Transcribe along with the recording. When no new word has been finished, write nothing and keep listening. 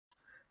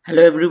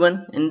Hello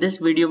everyone, in this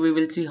video we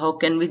will see how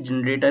can we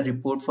generate a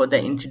report for the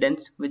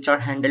incidents which are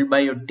handled by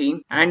your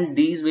team, and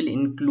these will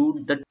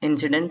include the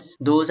incidents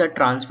those are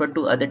transferred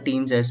to other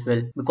teams as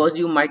well, because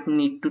you might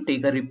need to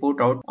take a report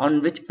out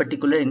on which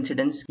particular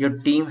incidents your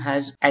team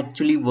has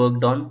actually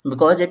worked on,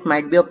 because it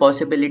might be a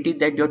possibility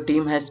that your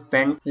team has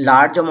spent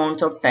large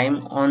amounts of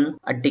time on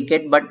a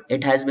ticket but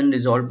it has been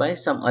resolved by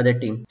some other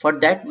team. For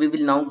that we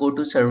will now go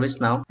to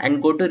ServiceNow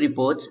and go to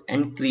reports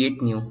and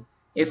create new.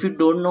 If you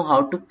don't know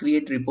how to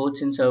create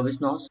reports in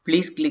ServiceNow,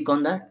 please click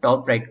on the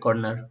top right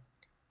corner.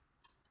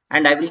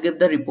 And I will give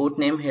the report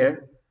name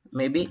here,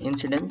 maybe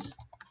incidents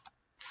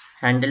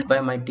handled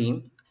by my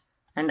team.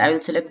 And I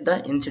will select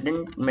the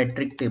incident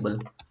metric table.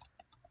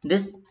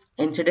 This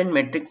incident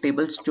metric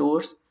table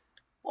stores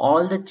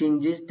all the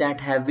changes that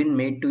have been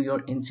made to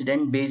your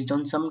incident based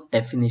on some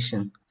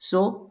definition.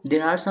 So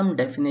there are some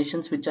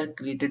definitions which are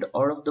created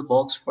out of the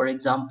box. For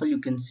example, you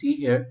can see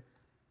here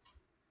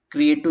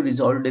create to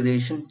resolve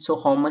duration,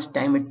 so how much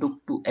time it took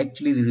to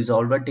actually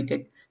resolve a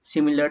ticket.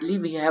 Similarly,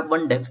 we have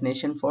one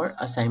definition for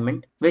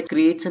assignment which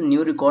creates a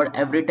new record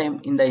every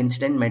time in the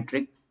incident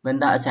metric when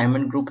the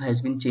assignment group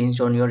has been changed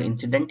on your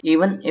incident,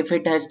 even if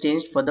it has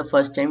changed for the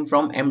first time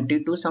from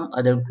empty to some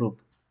other group.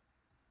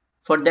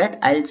 For that,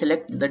 I'll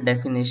select the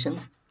definition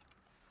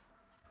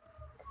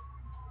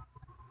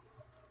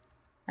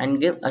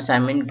and give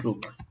assignment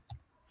group.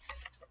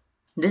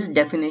 This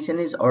definition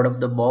is out of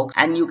the box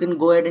and you can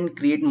go ahead and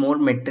create more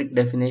metric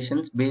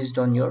definitions based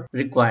on your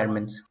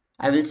requirements.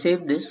 I will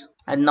save this,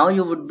 and now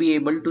you would be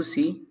able to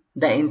see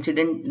the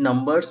incident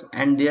numbers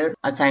and their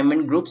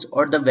assignment groups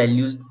or the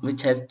values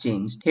which have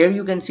changed. Here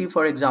you can see,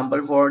 for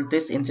example, for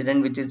this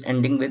incident which is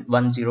ending with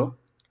 10,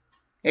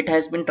 it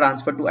has been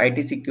transferred to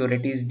IT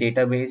securities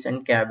database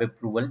and CAB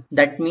approval.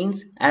 That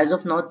means as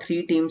of now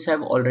 3 teams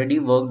have already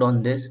worked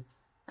on this,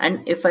 and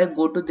if I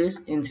go to this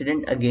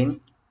incident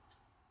again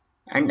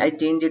and I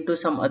change it to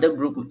some other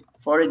group,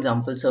 for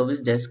example service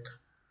desk,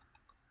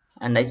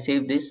 and I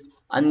save this,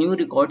 a new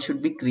record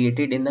should be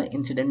created in the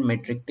incident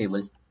metric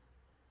table.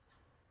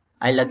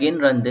 I'll again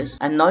run this,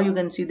 and now you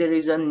can see there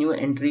is a new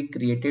entry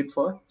created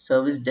for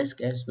service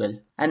desk as well.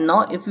 And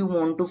now if you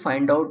want to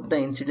find out the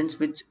incidents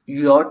which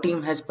your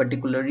team has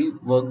particularly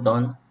worked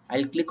on,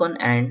 I'll click on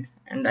and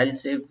I'll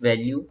say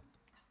value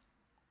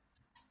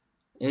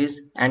is,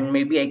 and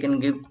maybe I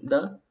can give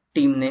the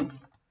team name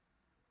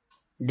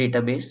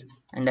database,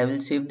 and I will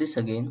save this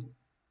again.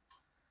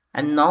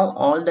 And now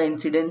all the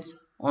incidents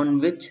on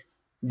which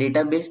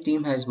database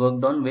team has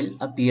worked on will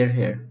appear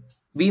here.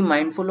 Be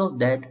mindful of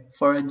that.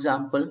 For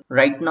example,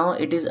 right now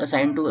it is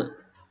assigned to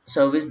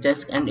service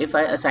desk, and if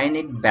I assign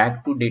it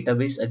back to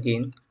database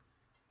again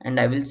and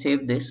I will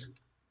save this,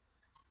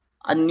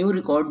 a new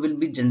record will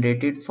be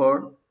generated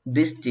for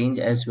this change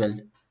as well.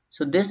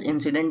 So this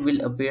incident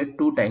will appear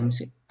 2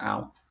 times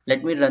now.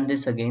 Let me run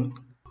this again,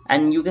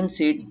 and you can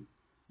see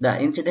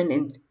the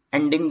incident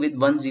ending with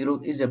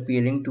 10 is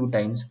appearing 2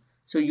 times.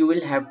 So you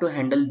will have to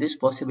handle this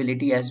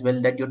possibility as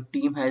well, that your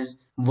team has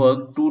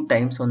worked 2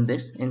 times on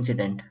this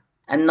incident.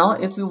 And now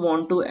if you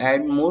want to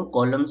add more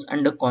columns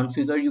under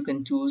configure, you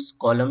can choose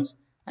columns,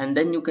 and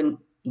then you can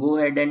go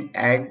ahead and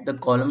add the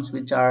columns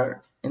which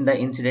are in the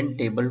incident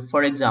table.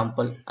 For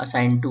example,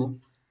 assigned to,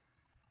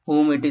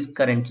 whom it is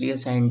currently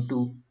assigned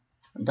to,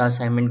 the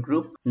assignment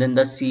group, then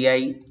the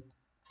CI,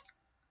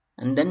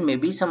 and then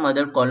maybe some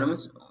other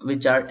columns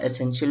which are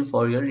essential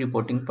for your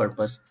reporting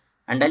purpose.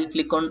 And I'll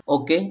click on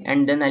OK,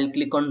 and then I'll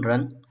click on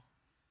run,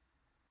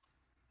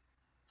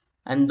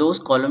 and those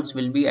columns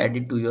will be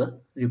added to your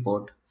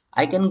report.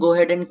 I can go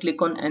ahead and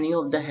click on any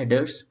of the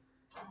headers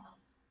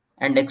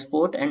and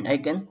export, and I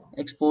can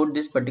export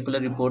this particular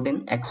report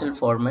in Excel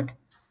format.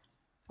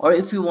 Or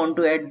if you want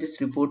to add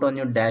this report on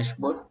your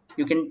dashboard,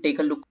 you can take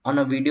a look on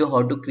a video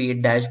how to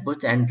create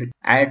dashboards and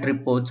add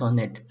reports on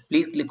it.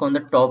 Please click on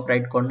the top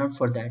right corner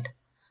for that.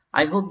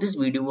 I hope this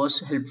video was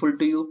helpful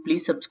to you.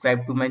 Please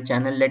subscribe to my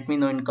channel. Let me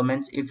know in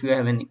comments if you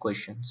have any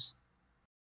questions.